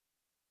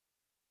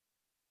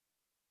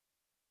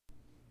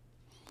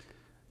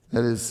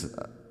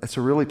It's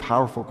a really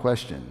powerful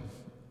question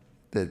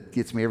that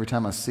gets me every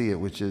time I see it,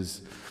 which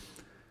is,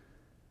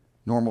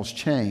 normal's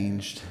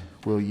changed,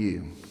 will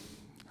you?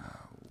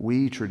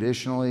 We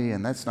traditionally,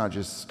 and that's not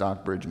just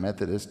Stockbridge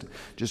Methodist,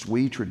 just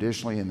we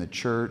traditionally in the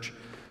church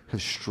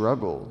have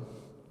struggled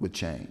with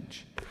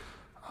change.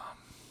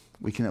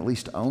 We can at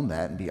least own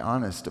that and be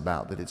honest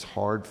about that it's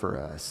hard for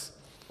us.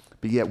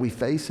 But yet we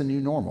face a new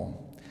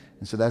normal.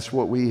 And so that's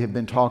what we have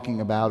been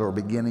talking about or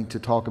beginning to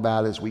talk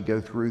about as we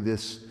go through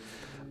this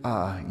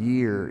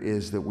year,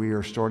 is that we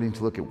are starting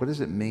to look at what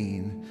does it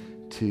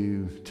mean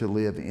to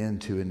live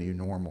into a new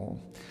normal.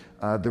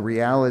 The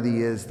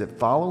reality is that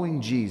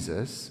following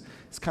Jesus,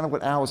 it's kind of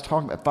what Al was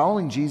talking about.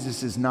 Following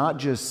Jesus is not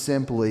just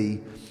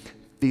simply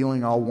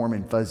feeling all warm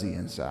and fuzzy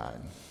inside.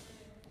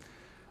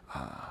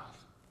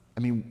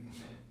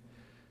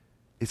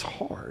 It's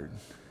hard.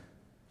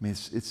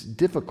 It's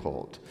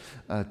difficult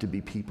to be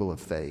people of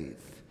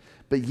faith.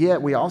 But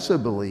yet we also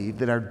believe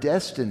that our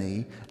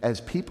destiny as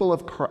people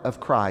of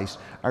Christ,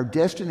 our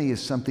destiny is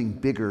something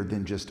bigger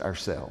than just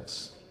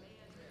ourselves.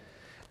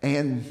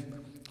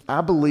 And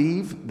I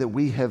believe that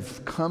we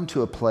have come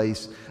to a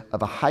place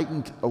of a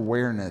heightened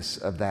awareness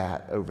of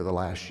that over the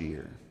last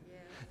year.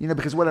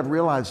 Because what I've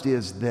realized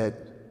is that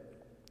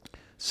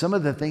some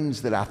of the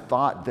things that I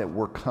thought that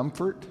were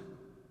comfort,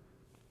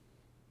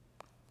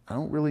 I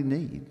don't really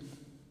need.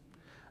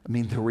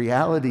 The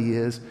reality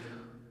is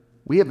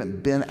we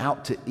haven't been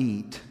out to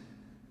eat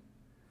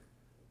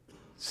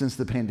since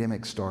the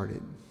pandemic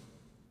started.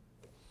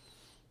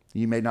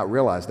 You may not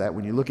realize that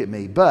when you look at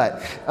me,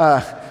 but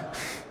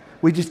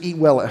we just eat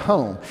well at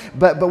home.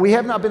 But we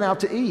have not been out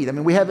to eat.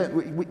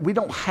 We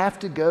don't have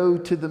to go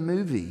to the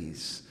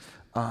movies.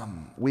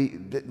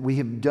 We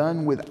have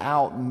done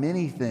without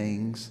many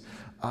things.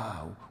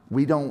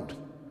 We don't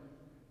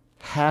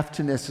have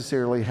to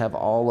necessarily have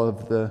all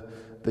of the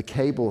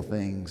cable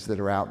things that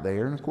are out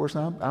there. And of course,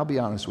 I'll be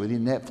honest with you,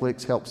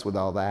 Netflix helps with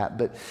all that.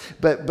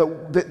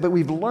 But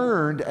we've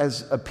learned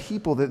as a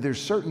people that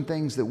there's certain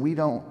things that we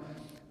don't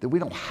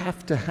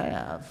have to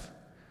have.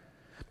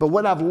 But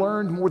what I've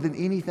learned more than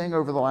anything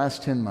over the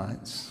last 10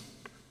 months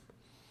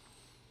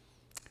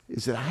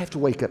is that I have to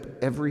wake up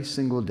every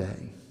single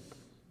day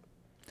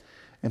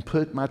and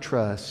put my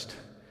trust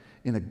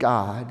in a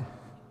God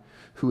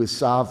who is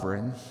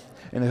sovereign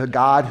and a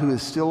God who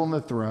is still on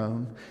the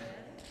throne.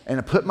 And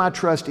I put my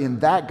trust in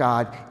that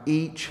God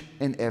each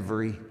and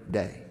every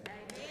day.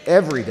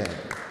 Every day.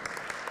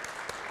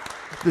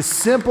 The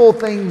simple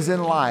things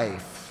in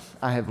life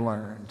I have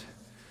learned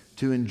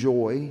to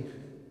enjoy,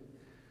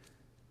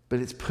 but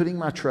it's putting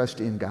my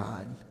trust in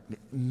God.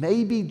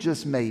 Maybe,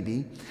 just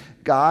maybe,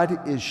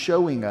 God is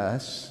showing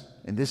us,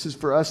 and this is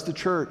for us, the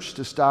church,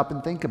 to stop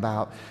and think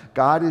about,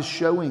 God is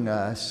showing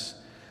us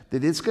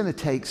that it's going to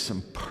take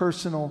some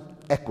personal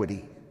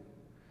equity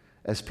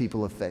as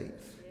people of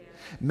faith.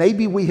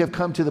 Maybe we have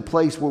come to the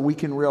place where we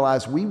can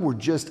realize we were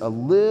just a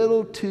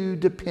little too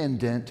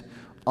dependent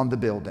on the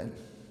building.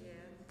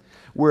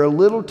 We're a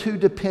little too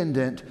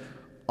dependent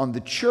on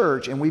the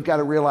church, and we've got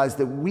to realize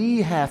that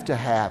we have to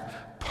have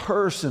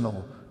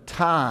personal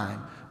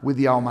time with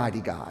the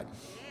Almighty God.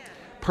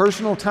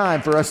 Personal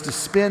time for us to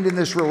spend in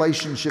this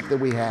relationship that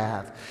we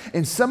have.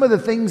 And some of the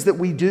things that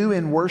we do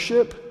in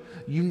worship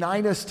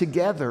unite us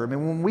together.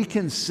 When we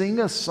can sing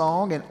a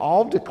song and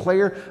all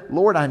declare,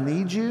 Lord, I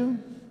need you,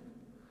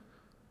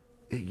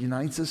 it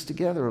unites us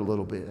together a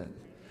little bit.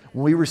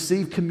 When we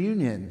receive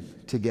communion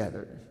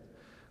together,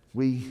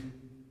 we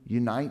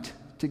unite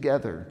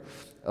together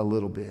a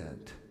little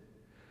bit.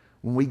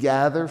 When we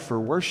gather for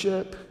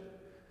worship,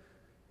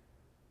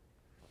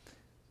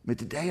 but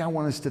today I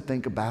want us to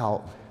think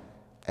about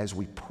as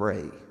we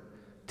pray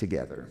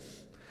together.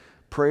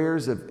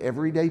 Prayers of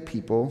everyday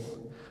people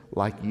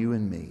like you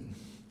and me.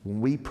 When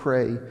we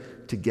pray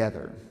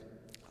together.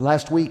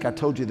 Last week I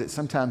told you that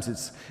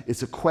sometimes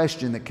it's a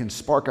question that can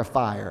spark a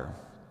fire.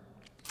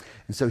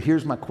 And so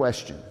here's my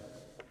question.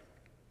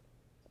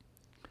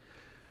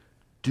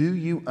 Do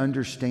you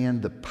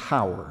understand the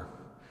power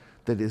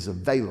that is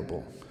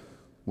available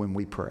when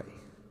we pray?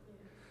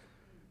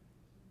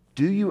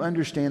 Do you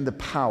understand the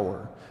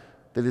power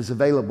that is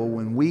available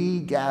when we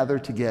gather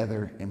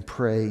together and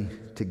pray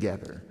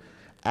together?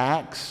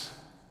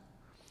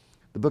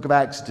 The book of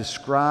Acts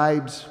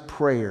describes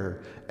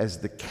prayer as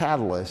the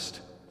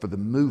catalyst for the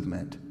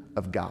movement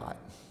of God.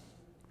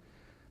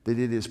 That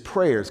it is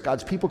prayers,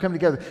 God's people come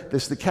together,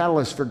 that's the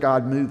catalyst for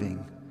God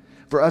moving.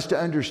 For us to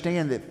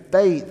understand that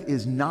faith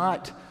is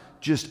not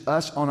just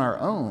us on our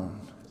own.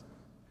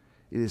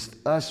 It is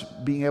us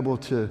being able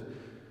to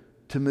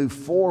move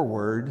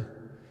forward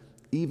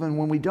even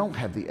when we don't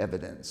have the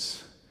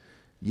evidence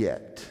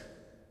yet.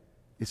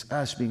 It's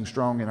us being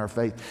strong in our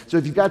faith. So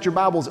if you've got your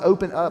Bibles,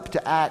 open up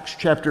to Acts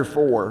chapter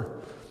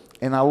 4.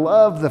 And I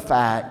love the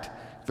fact,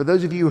 for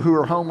those of you who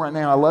are home right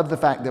now, I love the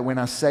fact that when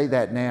I say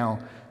that now,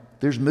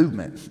 there's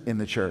movement in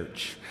the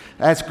church.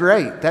 That's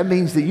great. That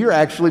means that you're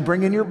actually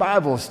bringing your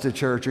Bibles to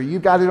church, or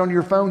you've got it on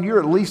your phone. You're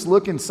at least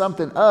looking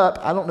something up.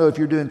 I don't know if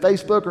you're doing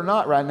Facebook or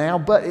not right now,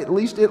 but at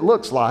least it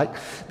looks like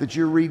that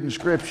you're reading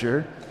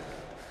Scripture.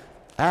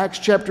 Acts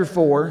chapter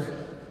 4,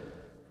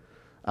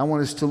 I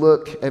want us to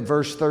look at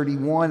verse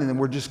 31, and then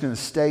we're just going to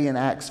stay in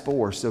Acts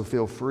 4, so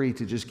feel free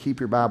to just keep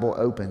your Bible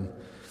open.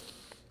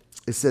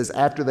 It says,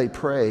 after they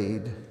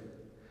prayed,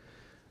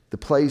 the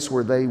place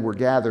where they were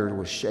gathered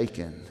was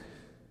shaken.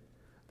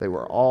 They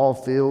were all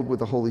filled with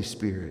the Holy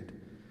Spirit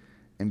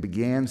and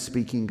began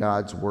speaking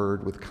God's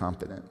word with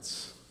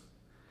confidence.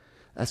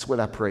 That's what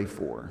I pray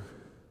for.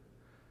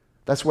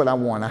 That's what I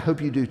want. I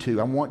hope you do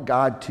too. I want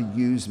God to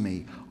use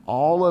me.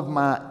 All of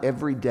my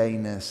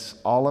everydayness,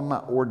 all of my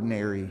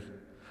ordinary,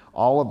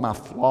 all of my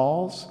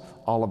flaws,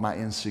 all of my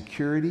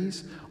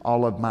insecurities,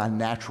 all of my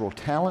natural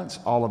talents,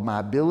 all of my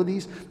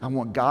abilities, I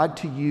want God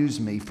to use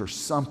me for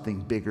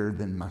something bigger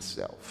than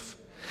myself.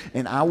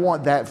 And I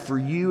want that for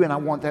you, and I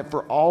want that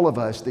for all of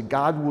us, that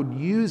God would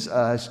use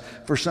us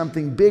for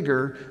something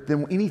bigger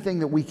than anything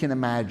that we can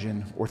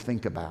imagine or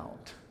think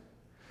about.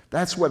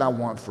 That's what I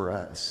want for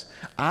us.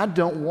 I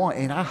don't want,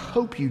 and I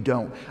hope you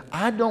don't,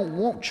 I don't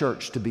want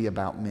church to be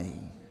about me.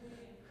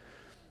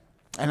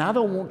 And I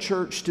don't want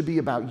church to be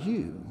about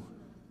you.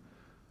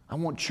 I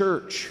want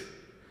church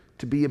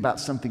to be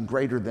about something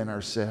greater than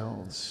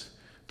ourselves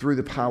through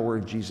the power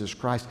of Jesus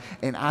Christ.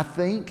 And I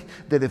think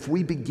that if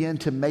we begin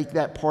to make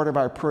that part of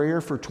our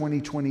prayer for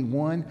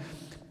 2021,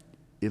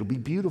 it'll be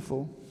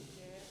beautiful,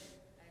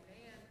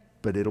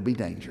 but it'll be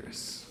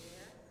dangerous.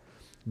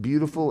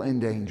 Beautiful and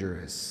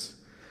dangerous.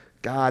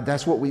 God,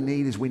 that's what we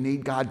need, is we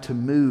need God to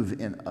move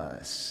in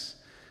us.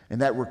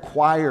 And that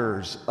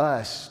requires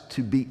us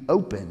to be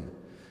open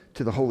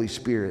to the Holy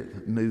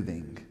Spirit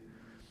moving.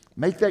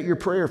 Make that your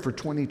prayer for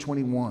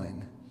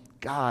 2021.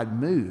 God,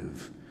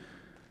 move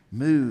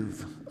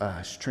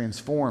us,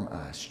 transform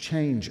us,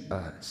 change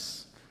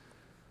us.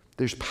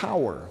 There's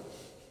power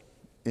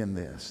in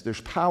this.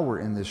 There's power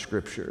in this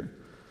scripture.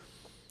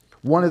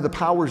 One of the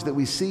powers that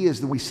we see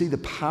is that we see the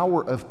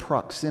power of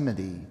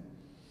proximity.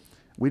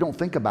 We don't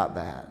think about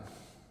that.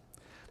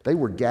 They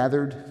were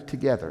gathered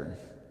together.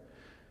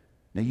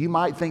 Now, you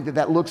might think that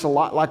that looks a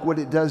lot like what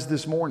it does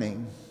this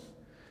morning.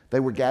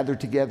 They were gathered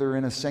together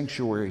in a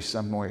sanctuary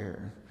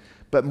somewhere.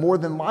 But more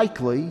than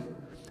likely,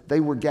 they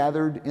were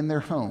gathered in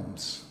their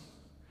homes.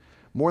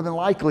 More than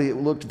likely, it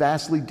looked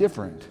vastly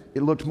different.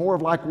 It looked more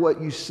like what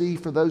you see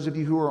for those of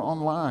you who are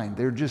online.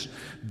 They're just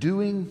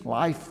doing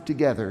life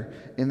together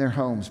in their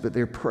homes, but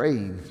they're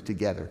praying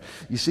together.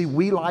 You see,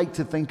 we like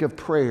to think of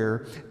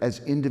prayer as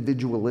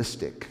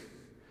individualistic.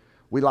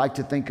 We like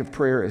to think of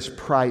prayer as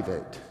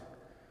private.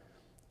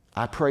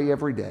 I pray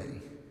every day,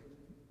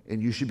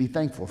 and you should be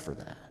thankful for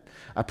that.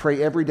 I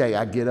pray every day.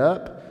 I get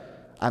up.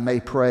 I may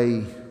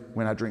pray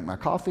when I drink my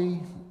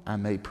coffee. I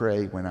may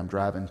pray when I'm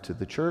driving to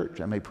the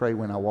church. I may pray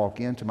when I walk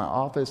into my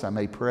office. I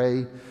may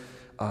pray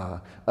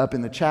up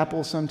in the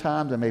chapel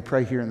sometimes. I may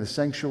pray here in the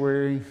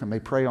sanctuary. I may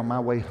pray on my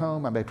way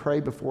home. I may pray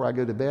before I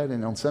go to bed.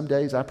 And on some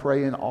days, I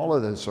pray in all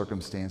of those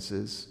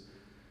circumstances.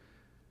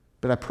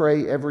 But I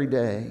pray every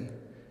day.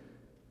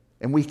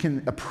 And we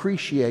can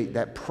appreciate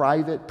that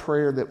private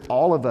prayer that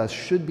all of us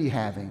should be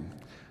having.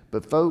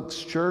 But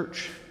folks,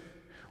 church,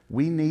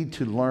 we need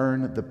to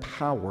learn the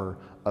power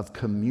of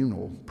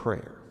communal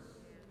prayer.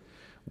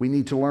 We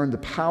need to learn the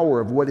power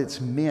of what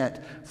it's meant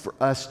for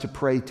us to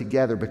pray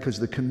together, because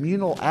the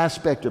communal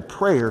aspect of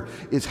prayer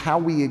is how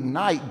we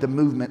ignite the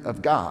movement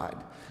of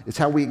God. It's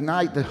how we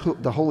ignite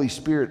the Holy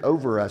Spirit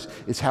over us.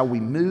 It's how we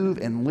move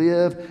and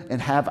live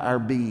and have our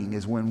being,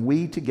 is when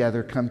we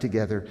together come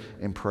together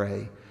and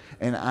pray.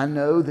 And I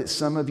know that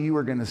some of you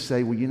are going to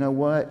say, well, you know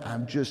what?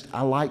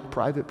 I like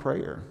private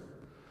prayer.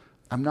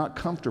 I'm not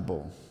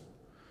comfortable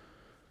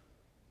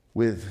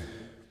with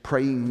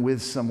praying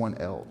with someone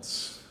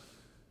else.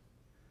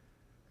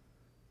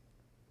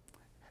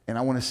 And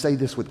I want to say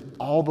this with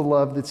all the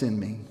love that's in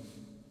me.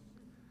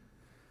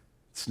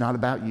 It's not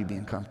about you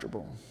being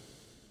comfortable.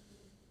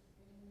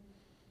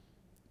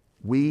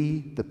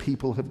 We, the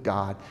people of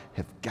God,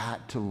 have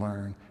got to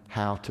learn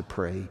how to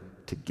pray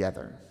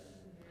together.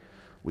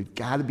 We've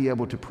got to be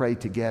able to pray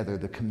together,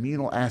 the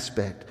communal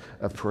aspect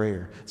of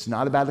prayer. It's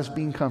not about us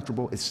being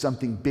comfortable. It's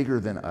something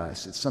bigger than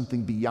us. It's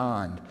something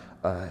beyond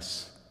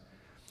us.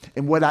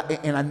 And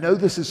I know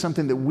this is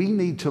something that we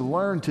need to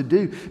learn to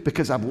do,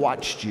 because I've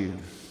watched you.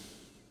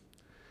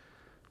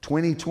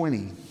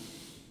 2020,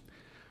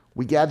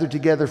 we gathered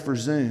together for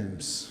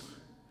Zooms.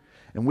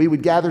 And we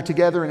would gather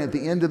together, and at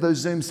the end of those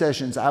Zoom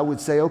sessions, I would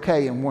say,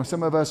 okay, and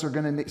some of us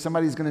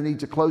somebody's going to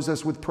need to close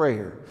us with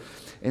prayer.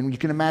 And you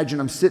can imagine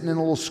I'm sitting in a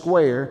little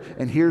square,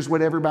 and here's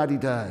what everybody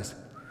does.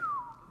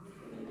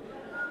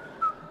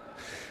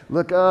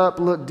 Look up,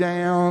 look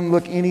down,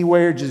 look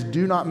anywhere, just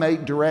do not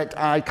make direct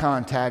eye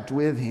contact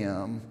with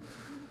him.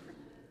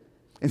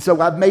 And so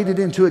I've made it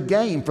into a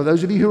game. For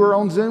those of you who are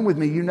on Zoom with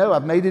me, you know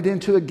I've made it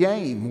into a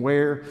game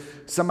where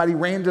somebody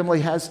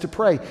randomly has to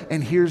pray.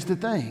 And here's the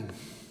thing.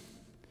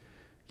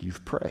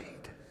 You've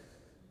prayed.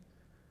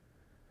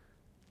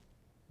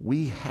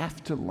 We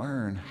have to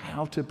learn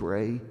how to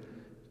pray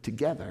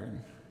together.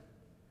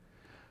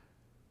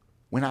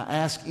 When I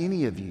ask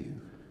any of you,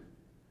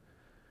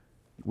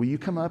 will you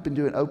come up and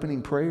do an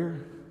opening prayer?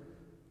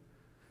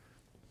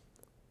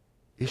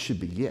 It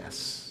should be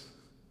yes.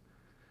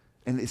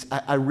 And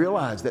I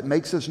realize that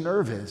makes us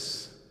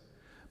nervous,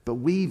 but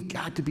we've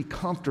got to be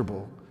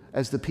comfortable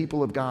as the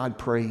people of God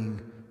praying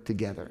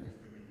together.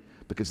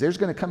 Because there's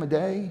going to come a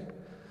day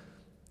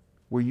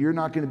where you're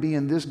not going to be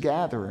in this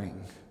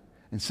gathering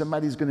and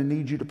somebody's going to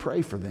need you to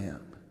pray for them.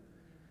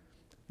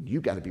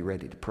 You've got to be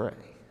ready to pray.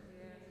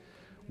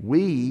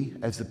 We,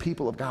 as the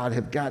people of God,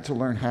 have got to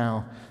learn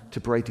how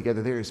to pray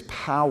together. There is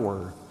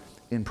power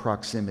in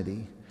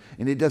proximity.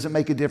 And it doesn't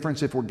make a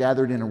difference if we're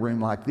gathered in a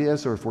room like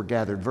this or if we're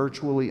gathered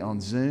virtually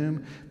on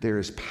Zoom. There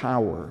is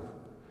power.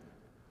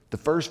 The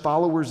first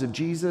followers of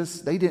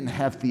Jesus, they didn't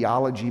have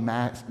theology,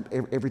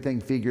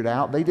 everything figured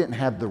out. They didn't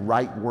have the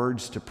right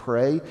words to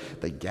pray.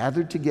 They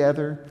gathered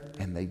together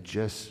and they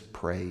just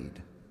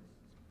prayed.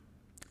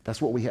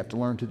 That's what we have to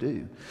learn to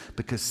do,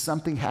 because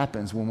something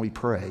happens when we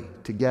pray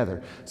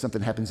together.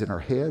 Something happens in our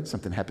heads,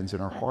 something happens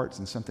in our hearts,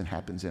 and something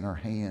happens in our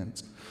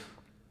hands.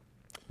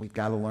 We've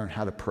got to learn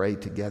how to pray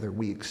together.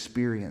 We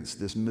experience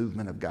this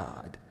movement of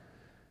God.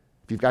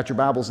 If you've got your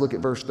Bibles, look at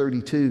verse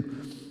 32.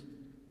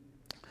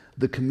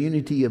 The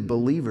community of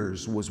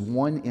believers was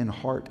one in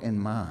heart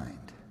and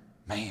mind.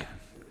 Man,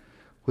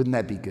 wouldn't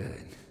that be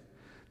good?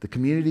 The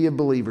community of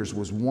believers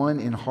was one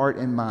in heart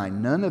and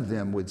mind. None of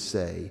them would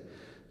say,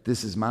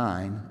 "This is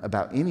mine,"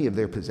 about any of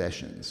their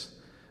possessions,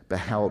 but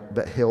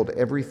held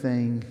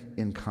everything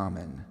in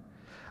common.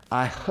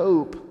 I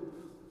hope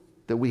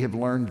that we have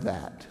learned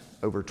that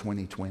over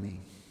 2020.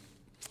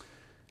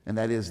 And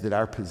that is that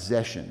our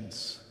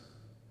possessions,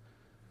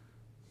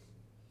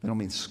 they don't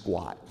mean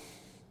squat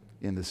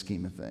in the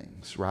scheme of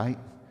things, right?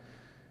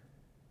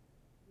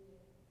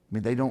 I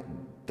mean,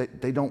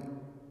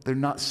 they're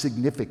not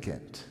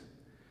significant.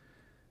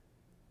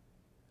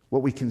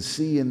 What we can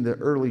see in the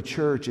early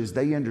church is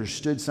they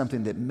understood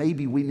something that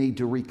maybe we need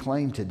to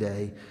reclaim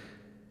today,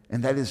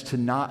 and that is to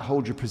not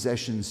hold your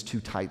possessions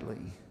too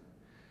tightly,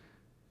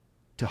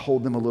 to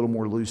hold them a little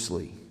more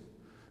loosely.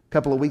 A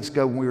couple of weeks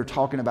ago when we were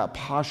talking about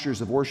postures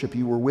of worship,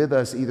 you were with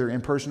us either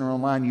in person or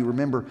online. You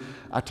remember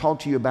I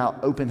talked to you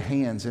about open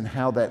hands and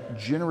how that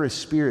generous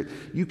spirit,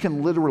 you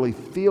can literally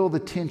feel the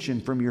tension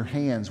from your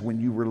hands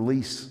when you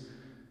release.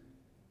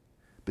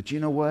 But you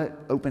know what?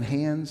 Open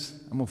hands,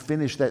 I'm going to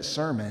finish that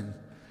sermon.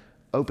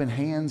 Open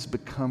hands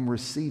become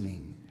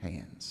receiving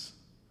hands.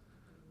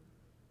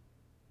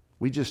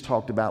 We just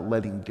talked about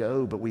letting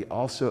go, but we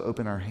also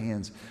open our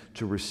hands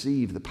to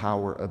receive the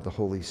power of the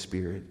Holy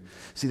Spirit.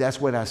 See, that's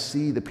what I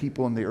see the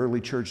people in the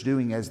early church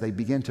doing as they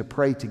begin to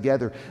pray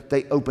together.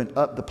 They open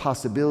up the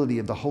possibility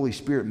of the Holy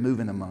Spirit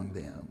moving among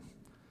them.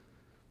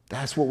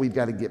 That's what we've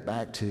got to get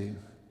back to.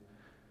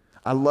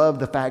 I love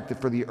the fact that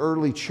for the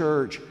early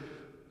church,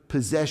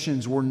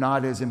 possessions were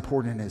not as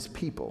important as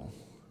people.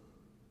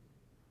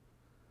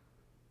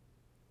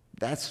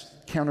 That's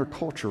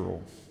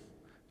countercultural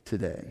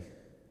today.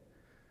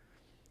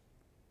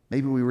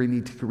 Maybe we really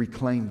need to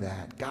reclaim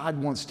that.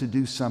 God wants to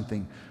do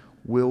something.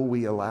 Will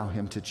we allow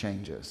him to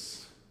change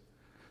us?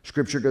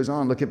 Scripture goes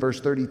on. Look at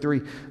verse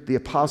 33. The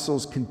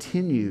apostles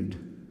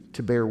continued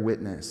to bear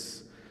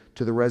witness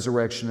to the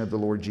resurrection of the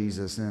Lord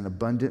Jesus, and an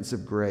abundance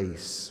of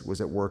grace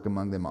was at work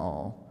among them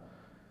all.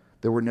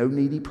 There were no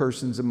needy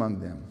persons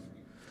among them.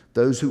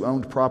 Those who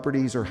owned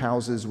properties or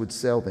houses would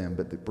sell them,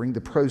 but bring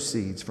the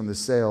proceeds from the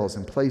sales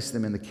and place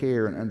them in the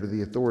care and under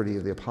the authority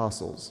of the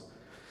apostles.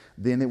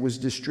 Then it was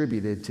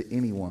distributed to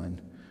anyone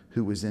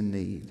who was in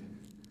need.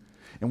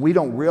 And we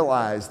don't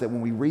realize that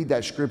when we read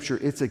that scripture,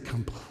 it's a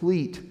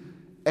complete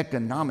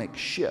economic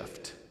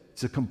shift.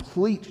 It's a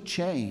complete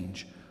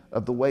change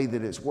of the way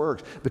that it's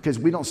worked, because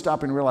we don't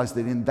stop and realize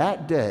that in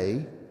that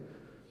day,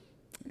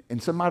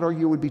 and some might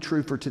argue it would be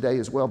true for today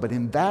as well, but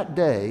in that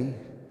day,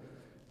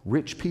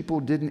 rich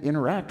people didn't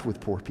interact with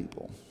poor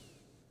people.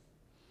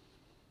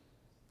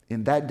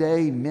 In that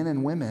day, men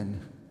and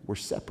women were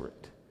separate.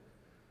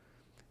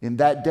 In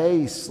that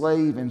day,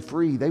 slave and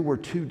free, they were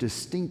two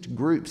distinct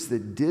groups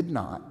that did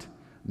not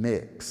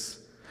mix.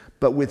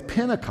 But with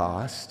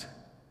Pentecost,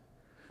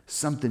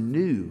 something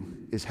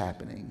new is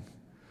happening.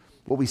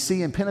 What we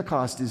see in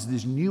Pentecost is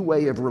this new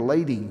way of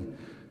relating.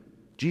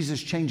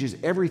 Jesus changes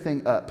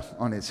everything up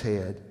on its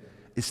head.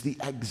 It's the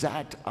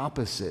exact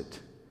opposite.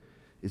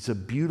 It's a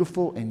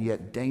beautiful and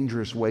yet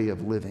dangerous way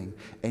of living.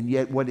 And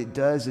yet what it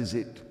does is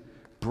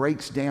it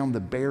breaks down the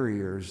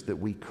barriers that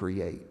we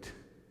create.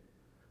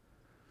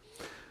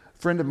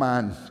 A friend of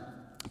mine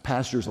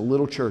pastors a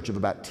little church of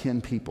about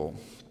 10 people.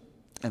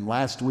 And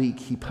last week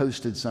he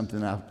posted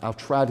something. I'll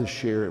try to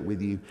share it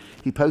with you.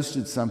 He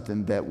posted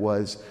something that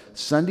was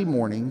Sunday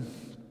morning.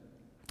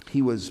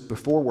 He was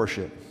before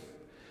worship.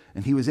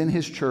 And he was in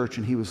his church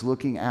and he was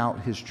looking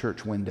out his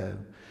church window.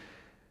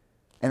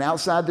 And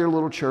outside their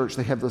little church,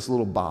 they have this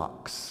little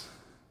box.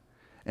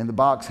 And the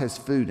box has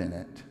food in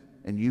it.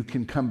 And you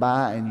can come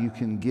by and you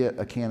can get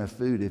a can of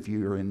food if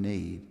you are in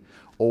need.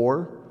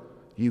 Or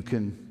you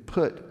can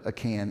put a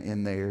can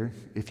in there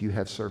if you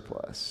have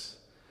surplus.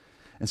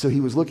 And so he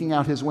was looking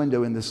out his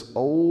window and this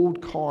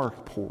old car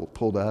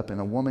pulled up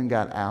and a woman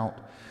got out.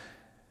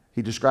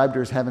 He described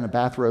her as having a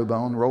bathrobe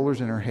on,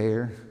 rollers in her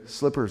hair,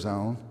 slippers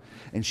on.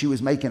 and she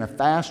was making a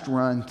fast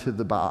run to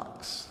the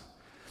box.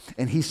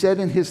 And he said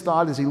in his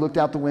thought as he looked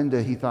out the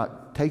window, he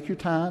thought, take your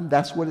time.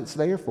 That's what it's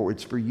there for.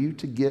 It's for you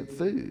to get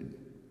food.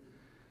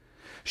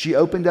 She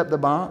opened up the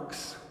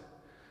box,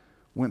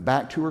 went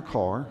back to her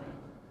car,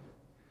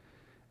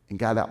 and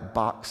got out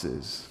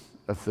boxes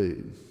of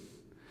food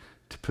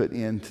to put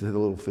into the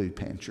little food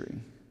pantry.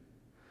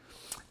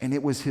 And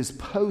it was his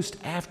post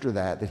after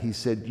that he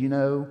said, you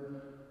know,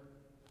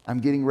 I'm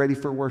getting ready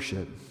for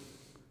worship.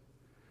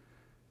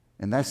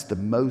 And that's the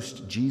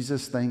most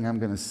Jesus thing I'm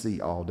going to see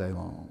all day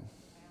long.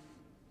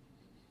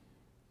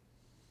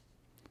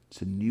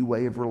 It's a new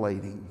way of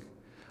relating,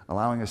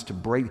 allowing us to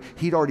break.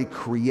 He'd already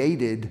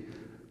created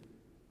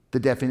the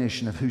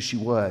definition of who she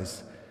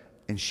was,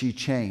 and she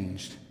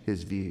changed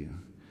his view.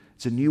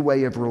 It's a new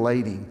way of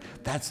relating.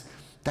 That's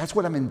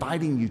what I'm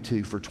inviting you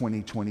to for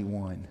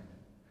 2021.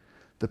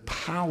 The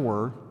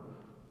power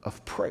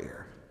of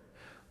prayer.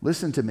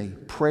 Listen to me.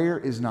 Prayer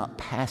is not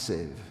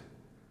passive.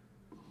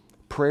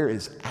 Prayer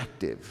is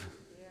active.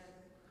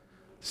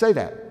 Say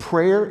that.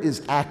 Prayer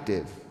is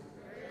active.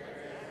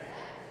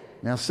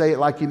 Now say it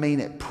like you mean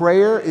it.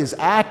 Prayer is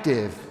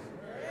active.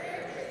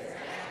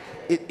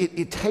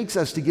 It takes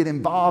us to get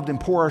involved and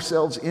pour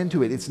ourselves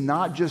into it. It's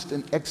not just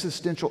an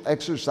existential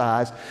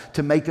exercise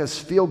to make us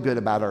feel good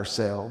about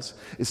ourselves.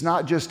 It's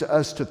not just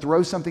us to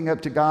throw something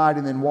up to God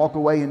and then walk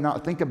away and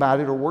not think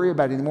about it or worry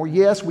about it anymore.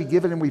 Yes, we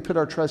give it and we put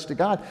our trust to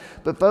God.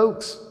 But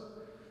folks,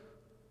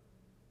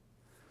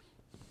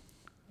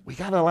 we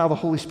got to allow the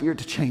Holy Spirit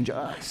to change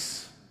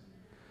us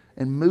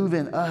and move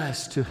in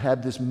us to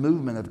have this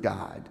movement of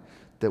God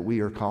that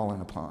we are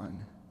calling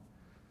upon.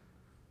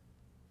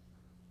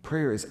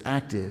 Prayer is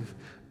active.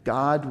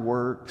 God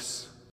works